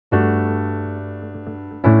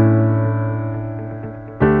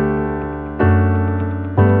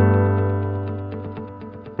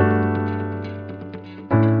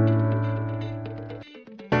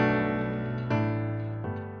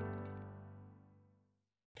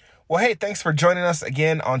Well, hey, thanks for joining us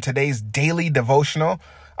again on today's daily devotional.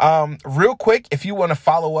 Real quick, if you want to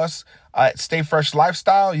follow us at Stay Fresh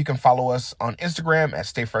Lifestyle, you can follow us on Instagram at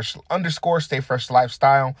Stay Fresh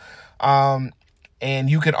Lifestyle. And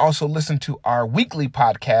you can also listen to our weekly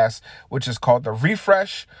podcast, which is called The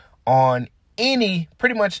Refresh, on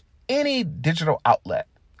pretty much any digital outlet.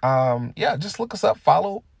 Just look us up,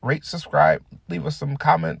 follow, rate, subscribe, leave us some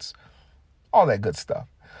comments, all that good stuff.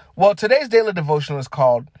 Well, today's daily devotional is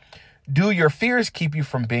called, Do Your Fears Keep You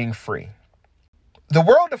from Being Free? The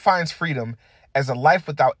world defines freedom as a life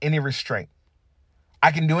without any restraint.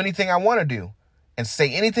 I can do anything I want to do and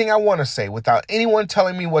say anything I want to say without anyone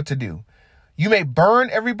telling me what to do. You may burn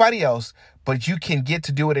everybody else, but you can get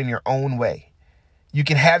to do it in your own way. You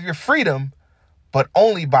can have your freedom, but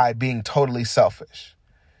only by being totally selfish.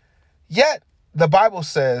 Yet, the Bible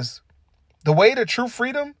says, the way to true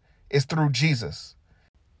freedom is through Jesus.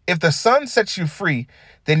 If the Son sets you free,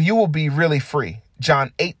 then you will be really free.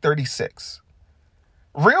 John 8:36.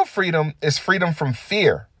 Real freedom is freedom from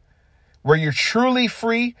fear, where you're truly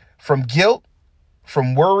free from guilt,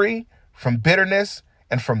 from worry, from bitterness,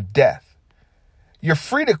 and from death. You're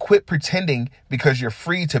free to quit pretending because you're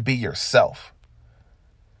free to be yourself.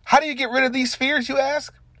 How do you get rid of these fears, you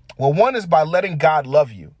ask? Well, one is by letting God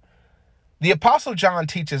love you. The Apostle John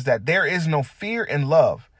teaches that there is no fear in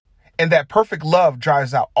love, and that perfect love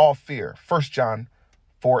drives out all fear. 1 John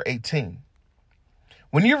 4:18.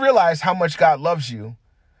 When you realize how much God loves you,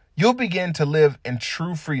 you'll begin to live in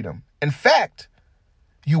true freedom. In fact,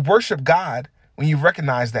 you worship God when you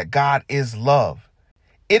recognize that God is love.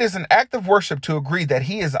 It is an act of worship to agree that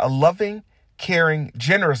He is a loving, caring,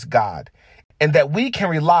 generous God, and that we can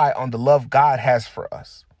rely on the love God has for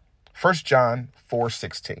us. 1 John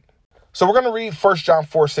 4:16. So we're going to read 1 John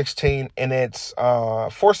 4:16, and it's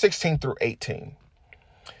 4:16 through 18.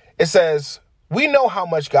 It says, we know how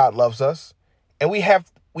much God loves us, and we have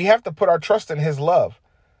to put our trust in His love.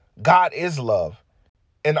 God is love,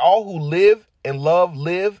 and all who live and love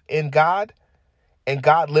live in God, and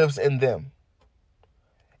God lives in them.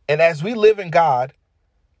 And as we live in God,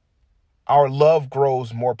 our love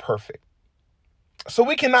grows more perfect. So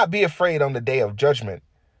we cannot be afraid on the day of judgment,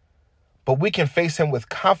 but we can face Him with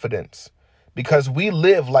confidence because we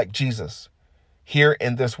live like Jesus here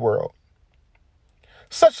in this world.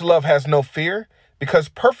 Such love has no fear because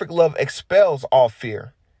perfect love expels all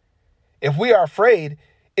fear. If we are afraid,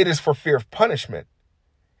 it is for fear of punishment.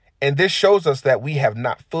 And this shows us that we have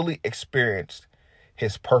not fully experienced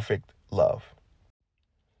His perfect love.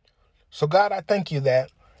 So God, I thank you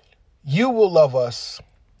that you will love us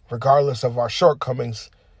regardless of our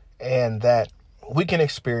shortcomings, and that we can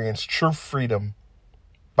experience true freedom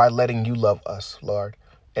by letting you love us, Lord,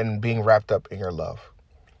 and being wrapped up in your love.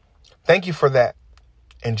 Thank you for that.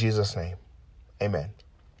 In Jesus' name, amen.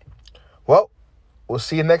 Well, we'll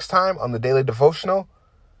see you next time on the Daily Devotional.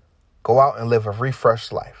 Go out and live a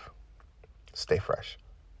refreshed life. Stay fresh.